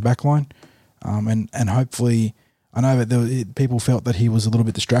players in the back line. And hopefully, I know that people felt that he was a little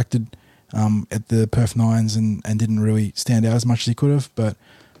bit distracted at the Perth Nines and didn't really stand out as much as he could have. But,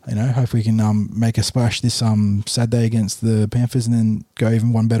 you know, hopefully we can make a splash this Saturday against the Panthers and then go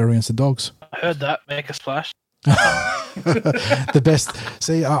even one better against the Dogs. I heard that. Make a splash. The best.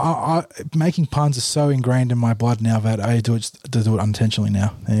 See, I making puns is so ingrained in my blood now that I do it unintentionally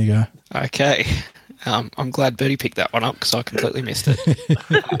now. There you go. Okay. I'm glad Bertie picked that one up because I completely missed it.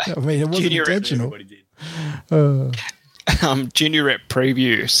 I mean, it wasn't Junior intentional. Junior rep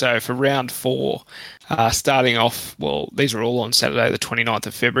preview. So for round 4, starting off, well, these are all on Saturday, the 29th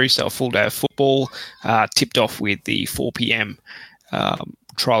of February, so a full day of football, tipped off with the 4 p.m.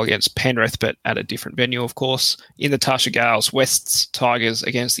 Trial against Penrith, but at a different venue, of course. In the Tasha Gales, Wests Tigers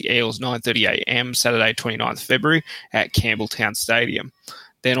against the Eels, 9:30 a.m. Saturday, 29th February at Campbelltown Stadium.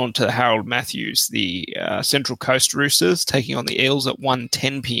 Then on to the Harold Matthews, the Central Coast Roosters taking on the Eels at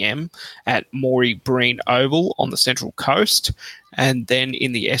 1:10 p.m. at Maury Breen Oval on the Central Coast. And then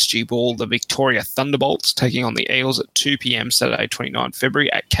in the SG Ball, the Victoria Thunderbolts taking on the Eels at 2 p.m. Saturday, 29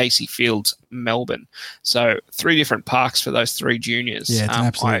 February at Casey Fields, Melbourne. So 3 different parks for those 3 juniors. Yeah, it's an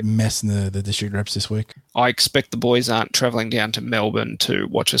absolute mess in the district reps this week. I expect the boys aren't travelling down to Melbourne to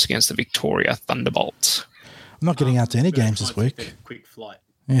watch us against the Victoria Thunderbolts. I'm not getting out to any games this week. Quick flight.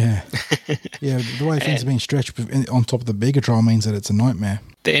 Yeah. Yeah, the way things are being stretched on top of the bigger trial means that it's a nightmare.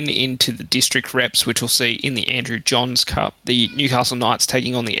 Then into the district reps, which we'll see in the Andrew Johns Cup. The Newcastle Knights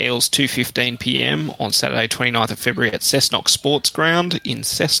taking on the Eels 2:15 p.m. on Saturday 29th of February at Cessnock Sports Ground in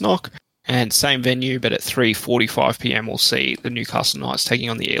Cessnock. And same venue, but at 3:45 p.m. we'll see the Newcastle Knights taking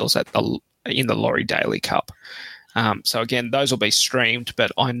on the Eels in the Laurie Daly Cup. So again, those will be streamed,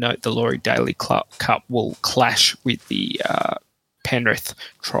 but I note the Laurie Daly Cup will clash with the Penrith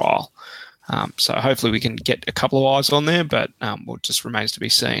trial. So hopefully we can get a couple of eyes on there, but it just remains to be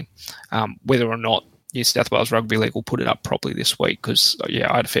seen whether or not New South Wales Rugby League will put it up properly this week because,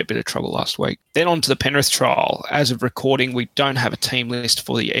 I had a fair bit of trouble last week. Then on to the Penrith trial. As of recording, we don't have a team list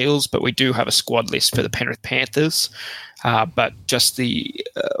for the Eels, but we do have a squad list for the Penrith Panthers. But just the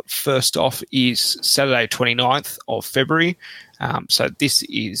first off is Saturday 29th of February. So this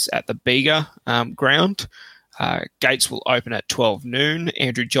is at the Bega ground. Gates will open at 12 noon.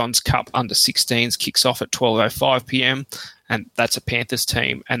 Andrew Johns Cup under 16s kicks off at 12:05 p.m. and that's a Panthers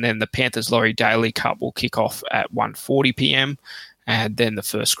team. And then the Panthers Laurie Daly Cup will kick off at 1:40 p.m. and then the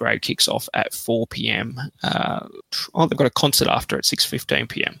first grade kicks off at 4 p.m. They've got a concert after at 6:15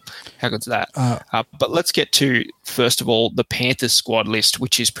 p.m. How good's that? But let's get to, first of all, the Panthers squad list,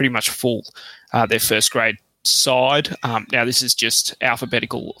 which is pretty much full. Their first grade side. Now, this is just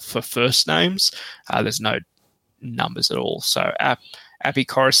alphabetical for first names. There's no numbers at all. So Appy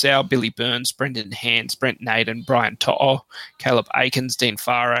Coruscant, Billy Burns, Brendan Hands, Brent Naden, Brian To'o, Caleb Aikens, Dean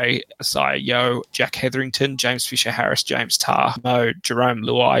Farre, Isaiah Yeo, Jack Hetherington, James Fisher-Harris, James Tarr, Mo, Jerome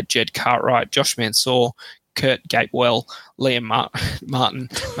Luai, Jed Cartwright, Josh Mansour, Kurt Gatewell, Liam Martin,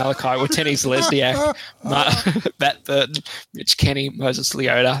 Malachi Watene Lesniak, Matt Burton, Mitch Kenny, Moses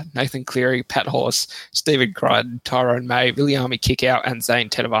Leota, Nathan Cleary, Pat Horse, Stephen Crichton, Tyrone May, Viliami Kickout, and Zane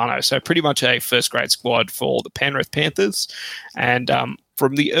Tedovano. So pretty much a first-grade squad for the Penrith Panthers. And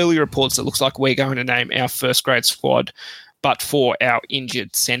from the early reports, it looks like we're going to name our first-grade squad, but for our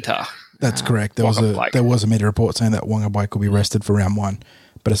injured centre. That's correct. There was a media report saying that Wonga Blake will be rested for round 1.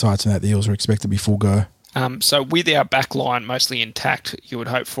 But aside from that, the Eels are expected to be full go. So with our back line mostly intact, you would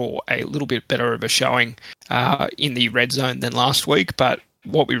hope for a little bit better of a showing in the red zone than last week. But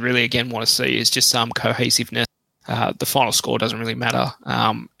what we really, again, want to see is just some cohesiveness. The final score doesn't really matter.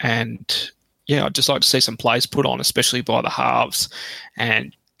 And, yeah, I'd just like to see some plays put on, especially by the halves,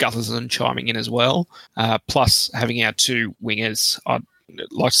 and Gutherson chiming in as well. Plus, having our two wingers, I'd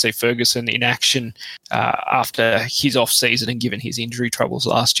like to see Ferguson in action after his off-season and given his injury troubles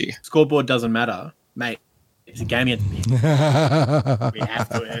last year. Scoreboard doesn't matter, mate. It's a game against me. We have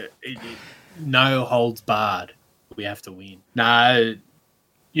to. No holds barred. We have to win. No,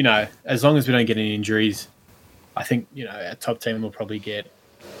 as long as we don't get any injuries, I think, our top team will probably get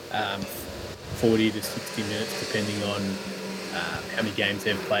 40 to 60 minutes, depending on how many games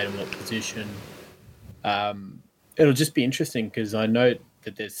they've played and what position. It'll just be interesting because I know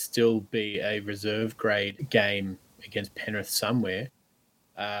that there'll still be a reserve grade game against Penrith somewhere.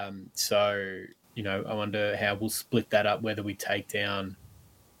 So, I wonder how we'll split that up, whether we take down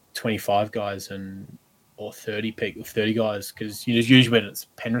 25 guys or 30 guys, because usually when it's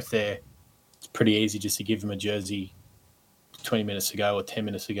Penrith there, it's pretty easy just to give them a jersey 20 minutes ago or 10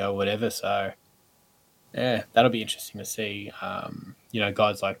 minutes ago or whatever. So, yeah, that'll be interesting to see.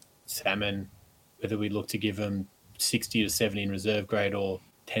 Guys like Salmon, whether we look to give them 60 to 70 in reserve grade or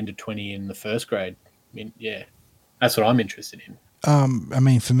 10 to 20 in the first grade. I mean, yeah, that's what I'm interested in.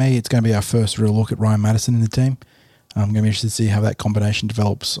 For me, it's going to be our first real look at Ryan Madison in the team. I'm going to be interested to see how that combination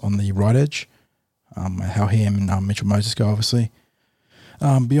develops on the right edge, how him and Mitchell Moses go, obviously.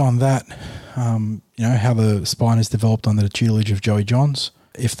 Beyond that, how the spine has developed under the tutelage of Joey Johns,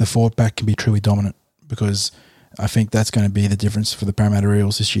 if the forward back can be truly dominant, because I think that's going to be the difference for the Parramatta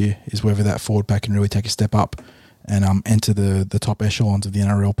Eels this year, is whether that forward pack can really take a step up and enter the top echelons of the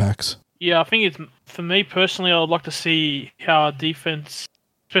NRL packs. Yeah, I think for me personally, I would like to see how our defense,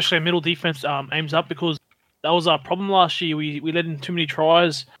 especially our middle defense, aims up, because that was our problem last year. We let in too many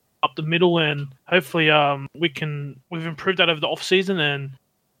tries up the middle, and hopefully we've improved that over the off season, and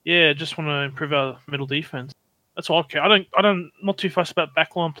yeah, just want to improve our middle defense. That's all I care. I'm not too fussed about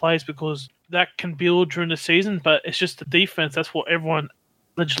backline plays because that can build during the season, but it's just the defense. That's what everyone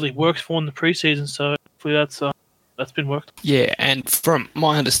allegedly works for in the preseason. So hopefully that's been worked. Yeah, and from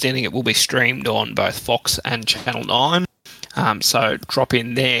my understanding, it will be streamed on both Fox and Channel 9. So drop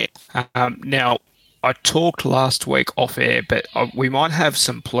in there. Now, I talked last week off air, but we might have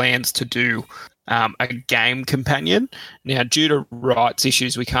some plans to do a game companion. Now, due to rights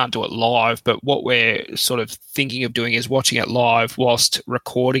issues, we can't do it live, but what we're sort of thinking of doing is watching it live whilst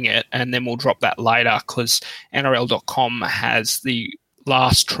recording it, and then we'll drop that later because NRL.com has the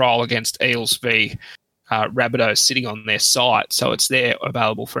last trial against Eels v Rabbitohs sitting on their site, so it's there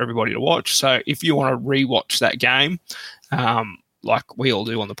available for everybody to watch. So if you want to rewatch that game, like we all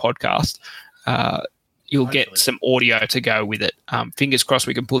do on the podcast, you'll get some audio to go with it. Fingers crossed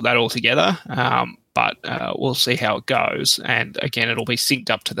we can put that all together, but we'll see how it goes. And again, it'll be synced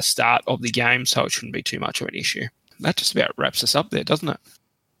up to the start of the game, so it shouldn't be too much of an issue. That just about wraps us up there, doesn't it?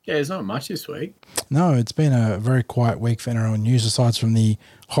 Yeah, there's not much this week. No, it's been a very quiet week for NRL news, aside from the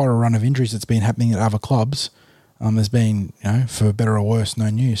horror run of injuries that's been happening at other clubs. There's been, for better or worse, no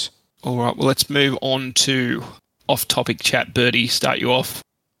news. All right, well, let's move on to off-topic chat. Birdie, start you off.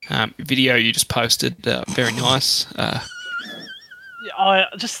 Video you just posted, very nice.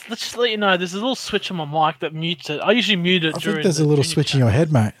 Let's just let you know, there's a little switch on my mic that mutes it. I usually mute it during. I think there's a little switch in your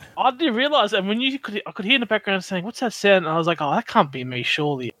head, mate. I didn't realise that. I could hear in the background saying, "What's that sound?" And I was like, "Oh, that can't be me,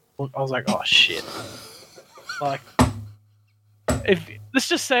 surely." I was like, "Oh shit!" Like, let's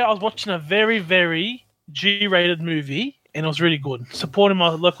just say I was watching a very, very G-rated movie, and it was really good, supporting my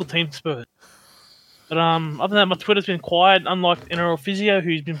local team Spurs. But other than that, my Twitter's been quiet, unlike NRL Physio,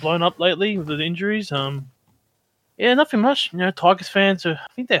 who's been blown up lately with the injuries. Yeah, nothing much. Tigers fans I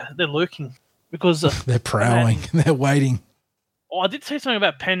think they're lurking because they're prowling. They're waiting. Oh, I did say something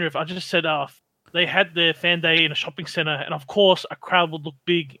about Penrith. I just said they had their fan day in a shopping centre, and of course a crowd would look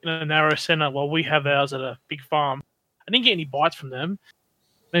big in a narrow centre while we have ours at a big farm. I didn't get any bites from them.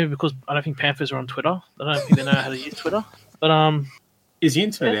 Maybe because I don't think Panthers are on Twitter. I don't think they know how to use Twitter. But is the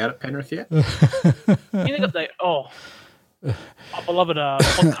internet out at Penrith yet? Our beloved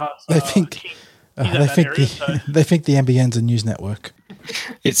podcast. They think the NBN's a news network.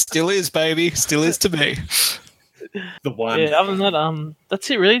 It still is, baby. Still is to me. The one. Yeah, other than that, that's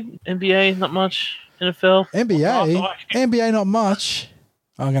it really. NBA, not much. NFL. NBA, not much.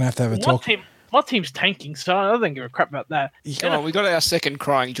 I'm going to have a talk. My team's tanking, so I don't give a crap about that. Come on, we got our second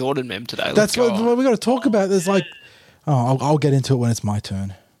crying Jordan meme today. That's what we got to talk about. There's I'll get into it when it's my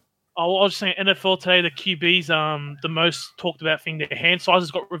turn. Oh, I was just saying NFL today, the QB's the most talked about thing. Their hand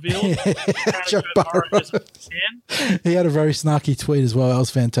sizes got revealed. Joe Burrow. He had a very snarky tweet as well. That was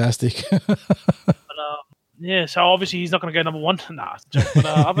fantastic. Yeah, so obviously he's not going to go number one. Nah, but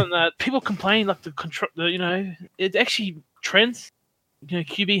other than that, people complain like it actually trends.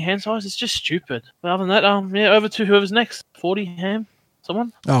 QB hand size. It's just stupid. But other than that, over to whoever's next. 40 Ham,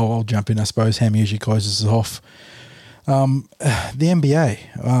 someone. Oh, I'll jump in. I suppose Ham usually closes us off. The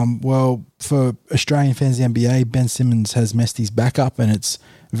NBA. Well, for Australian fans, the NBA, Ben Simmons has messed his back up, and it's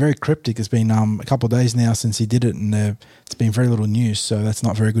very cryptic. It's been a couple of days now since he did it, and it's been very little news, so that's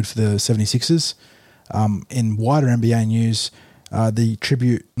not very good for the 76ers. In wider NBA news, the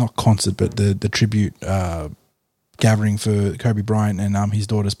tribute, not concert, but the tribute gathering for Kobe Bryant and his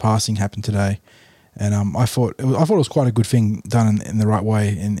daughter's passing happened today. And I thought it was quite a good thing done in the right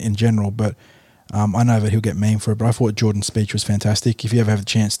way in general, but I know that he'll get memed for it, but I thought Jordan's speech was fantastic. If you ever have the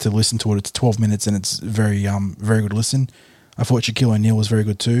chance to listen to it, it's 12 minutes and it's very good listen. I thought Shaquille O'Neal was very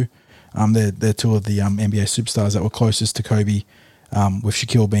good too. They're two of the NBA superstars that were closest to Kobe, with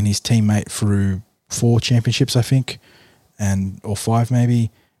Shaquille being his teammate through 4 championships, I think, or 5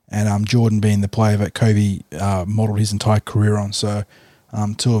 maybe, and Jordan being the player that Kobe modeled his entire career on. So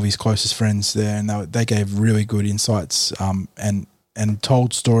two of his closest friends there, and they gave really good insights and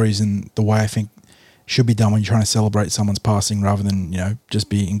told stories in the way I think should be done when you're trying to celebrate someone's passing, rather than just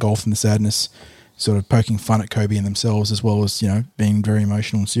be engulfed in the sadness, sort of poking fun at Kobe and themselves, as well as being very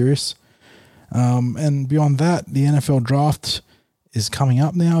emotional and serious. And beyond that, the NFL draft is coming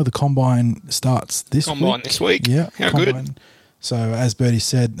up now. The combine starts this week. Yeah, how good. So as Bertie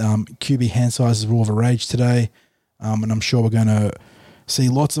said, QB hand sizes were all the rage today, and I'm sure we're going to see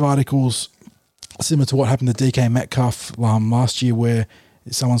lots of articles similar to what happened to DK Metcalf last year, where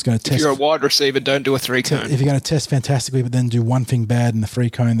someone's going to test. If you're a wide receiver, don't do a 3-cone. If you're going to test fantastically, but then do one thing bad in the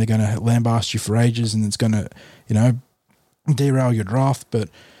 3-cone, they're going to lambast you for ages, and it's going to, derail your draft. But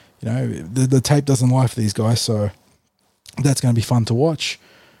the tape doesn't lie for these guys, so that's going to be fun to watch.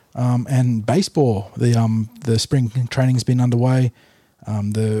 And baseball, the spring training has been underway.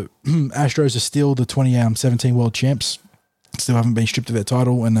 The Astros are still the 2017 world champs. Still haven't been stripped of their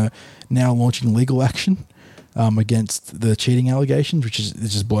title, and are now launching legal action against the cheating allegations, it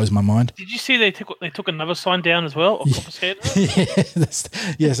just blows my mind. Did you see they took another sign down as well?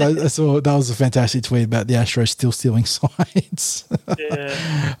 Yes, I saw that was a fantastic tweet about the Astros still stealing signs.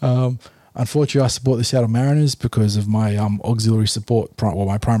 Yeah. Unfortunately, I support the Seattle Mariners because of my auxiliary support,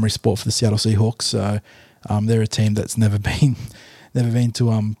 my primary support for the Seattle Seahawks. So they're a team that's never been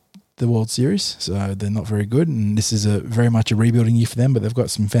to the World Series, so they're not very good. And this is very much a rebuilding year for them, but they've got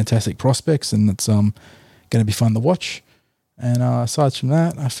some fantastic prospects, and it's going to be fun to watch. And aside from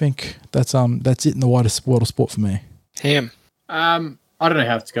that, I think that's it in the wider world of sport for me. Ham. I don't know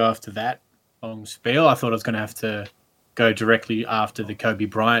how to go after that long spiel. I thought I was going to have to go directly after the Kobe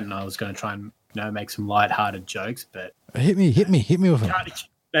Bryant, and I was going to try and make some lighthearted jokes, but hit me with it.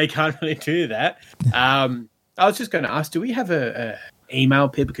 They can't really do that. I was just going to ask, do we have a email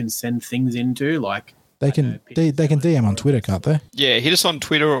people can send things into? Like they can DM on Twitter, can't they? Yeah, hit us on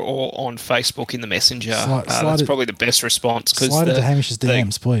Twitter or on Facebook in the Messenger. That's probably the best response. Slide into Hamish's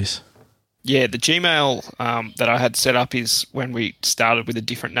DMs, please. Yeah, the Gmail that I had set up is when we started with a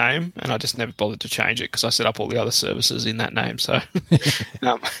different name, and I just never bothered to change it because I set up all the other services in that name. So,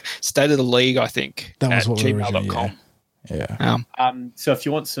 State of the League, I think, that was at what gmail.com. Yeah. So if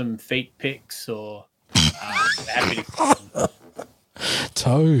you want some feet pics or happy to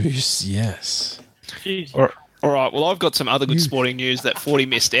toes, yes. Jeez. All right, well, I've got some other good sporting news that 40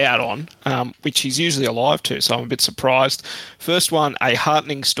 missed out on, which he's usually alive to, so I'm a bit surprised. First one, a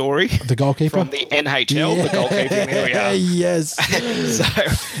heartening story. The goalkeeper? From the NHL, the goalkeeper in area. Yes.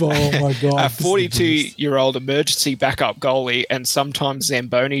 So, oh, my God. A 42-year-old emergency backup goalie and sometimes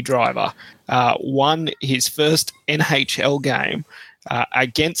Zamboni driver won his first NHL game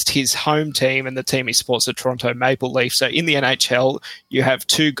against his home team, and the team he supports, the Toronto Maple Leafs. So in the NHL, you have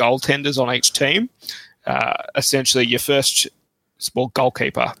 2 goaltenders on each team. Essentially your first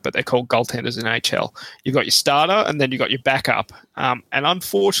goalkeeper, but they're called goaltenders in NHL. You've got your starter, and then you've got your backup. And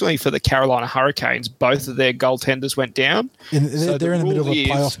unfortunately for the Carolina Hurricanes, both of their goaltenders went down. They're in the middle of a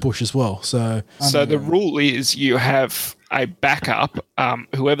playoff push as well. So the rule is you have a backup.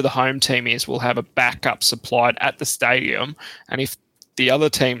 Whoever the home team is will have a backup supplied at the stadium, and if the other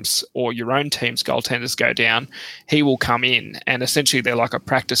team's or your own team's goaltenders go down, he will come in, and essentially they're like a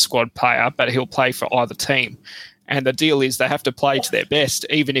practice squad player, but he'll play for either team. And the deal is they have to play to their best,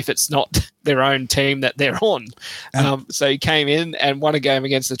 even if it's not their own team that they're on. So he came in and won a game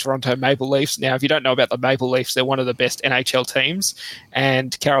against the Toronto Maple Leafs. Now, if you don't know about the Maple Leafs, they're one of the best NHL teams,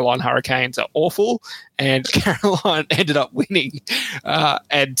 and Carolina Hurricanes are awful, and Carolina ended up winning.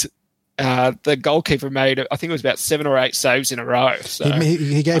 The goalkeeper made, I think it was about 7 or 8 saves in a row. So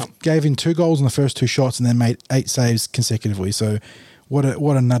he gave in 2 goals in the first 2 shots and then made 8 saves consecutively. So what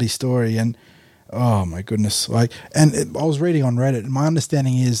a nutty story. And oh my goodness. I was reading on Reddit, and my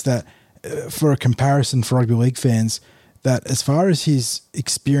understanding is that for a comparison for rugby league fans, that as far as his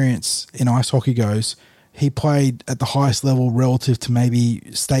experience in ice hockey goes, he played at the highest level relative to maybe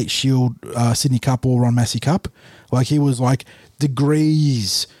State Shield, Sydney Cup or Ron Massey Cup. Like he was like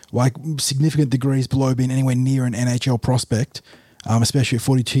degrees, like significant degrees below being anywhere near an NHL prospect, especially at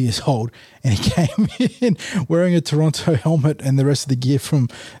 42 years old. And he came in wearing a Toronto helmet and the rest of the gear from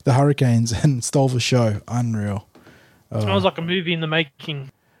the Hurricanes and stole the show. Unreal. Smells like a movie in the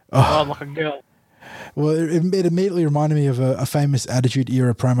making. Like a girl. Well, it immediately reminded me of a famous Attitude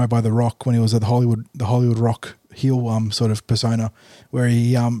Era promo by The Rock when he was at the Hollywood Rock heel sort of persona, where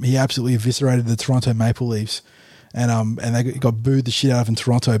he absolutely eviscerated the Toronto Maple Leafs, and they got booed the shit out of in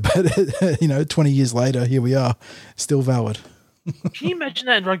Toronto. But 20 years later, here we are, still valid. Can you imagine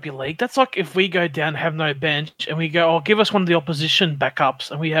that in rugby league? That's like if we go down, have no bench, and we go, give us one of the opposition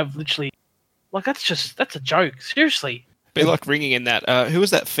backups, and we have literally, that's a joke. Seriously. Be like ringing in that. Who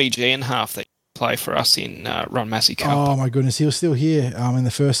was that Fijian half that play for us in Ron Massey Cup? Oh my goodness, he was still here in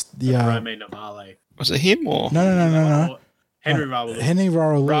the first. Romy Navale. Was it him or no? Henry Rawalui. Henry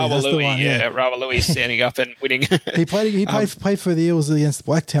Rawalui. That's the one. Yeah, Rawalui standing up and winning. He played for the Eels against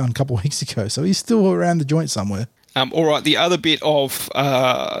Blacktown a couple of weeks ago, so he's still around the joint somewhere. All right, the other bit of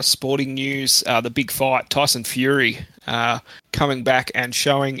sporting news, the big fight, Tyson Fury coming back and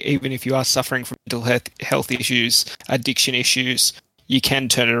showing, even if you are suffering from mental health issues, addiction issues, you can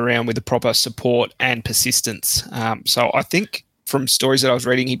turn it around with the proper support and persistence. So I think from stories that I was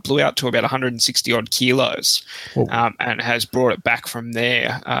reading, he blew out to about 160-odd kilos and has brought it back from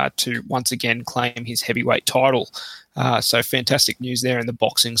there to once again claim his heavyweight title. So fantastic news there in the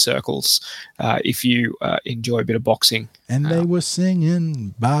boxing circles if you enjoy a bit of boxing. And they were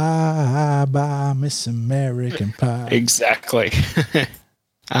singing, bye, bye, Miss American Pie. Exactly.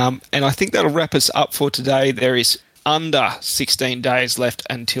 And I think that'll wrap us up for today. There is under 16 days left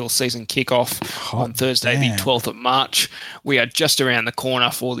until season kickoff on Thursday, the 12th of March. We are just around the corner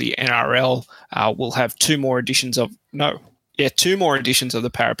for the NRL. We'll have 2 more editions of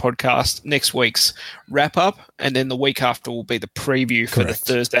the Para Podcast. Next week's wrap up, and then the week after will be the preview for the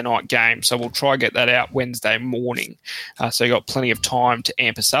Thursday night game. So we'll try to get that out Wednesday morning. So you've got plenty of time to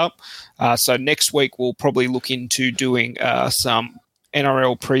amp us up. So next week we'll probably look into doing some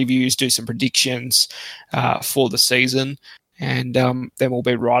NRL previews, do some predictions for the season, and then we'll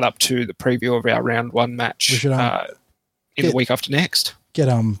be right up to the preview of our round 1 match the week after next. Get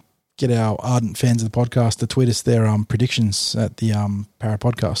our ardent fans of the podcast to tweet us their predictions at the Para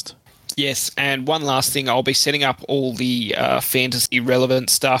Podcast. Yes, and one last thing, I'll be setting up all the fantasy relevant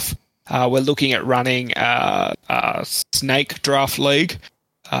stuff. We're looking at running a Snake Draft League.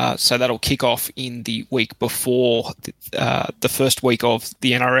 So that'll kick off in the week before the first week of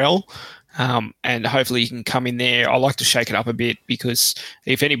the NRL. And hopefully you can come in there. I like to shake it up a bit because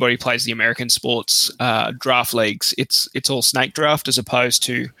if anybody plays the American sports draft leagues, it's all snake draft as opposed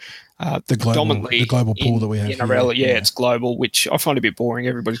to the global pool that we have. NRL, yeah, it's global, which I find a bit boring.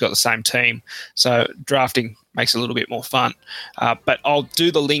 Everybody's got the same team. So drafting makes it a little bit more fun. But I'll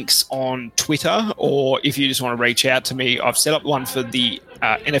do the links on Twitter, or if you just want to reach out to me, I've set up one for the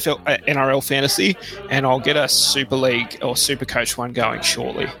NRL fantasy, and I'll get a Super League or Super Coach one going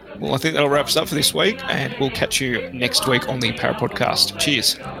shortly. Well, I think that'll wrap us up for this week, and we'll catch you next week on the Para Podcast.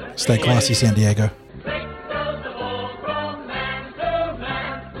 Cheers. Stay classy, San Diego.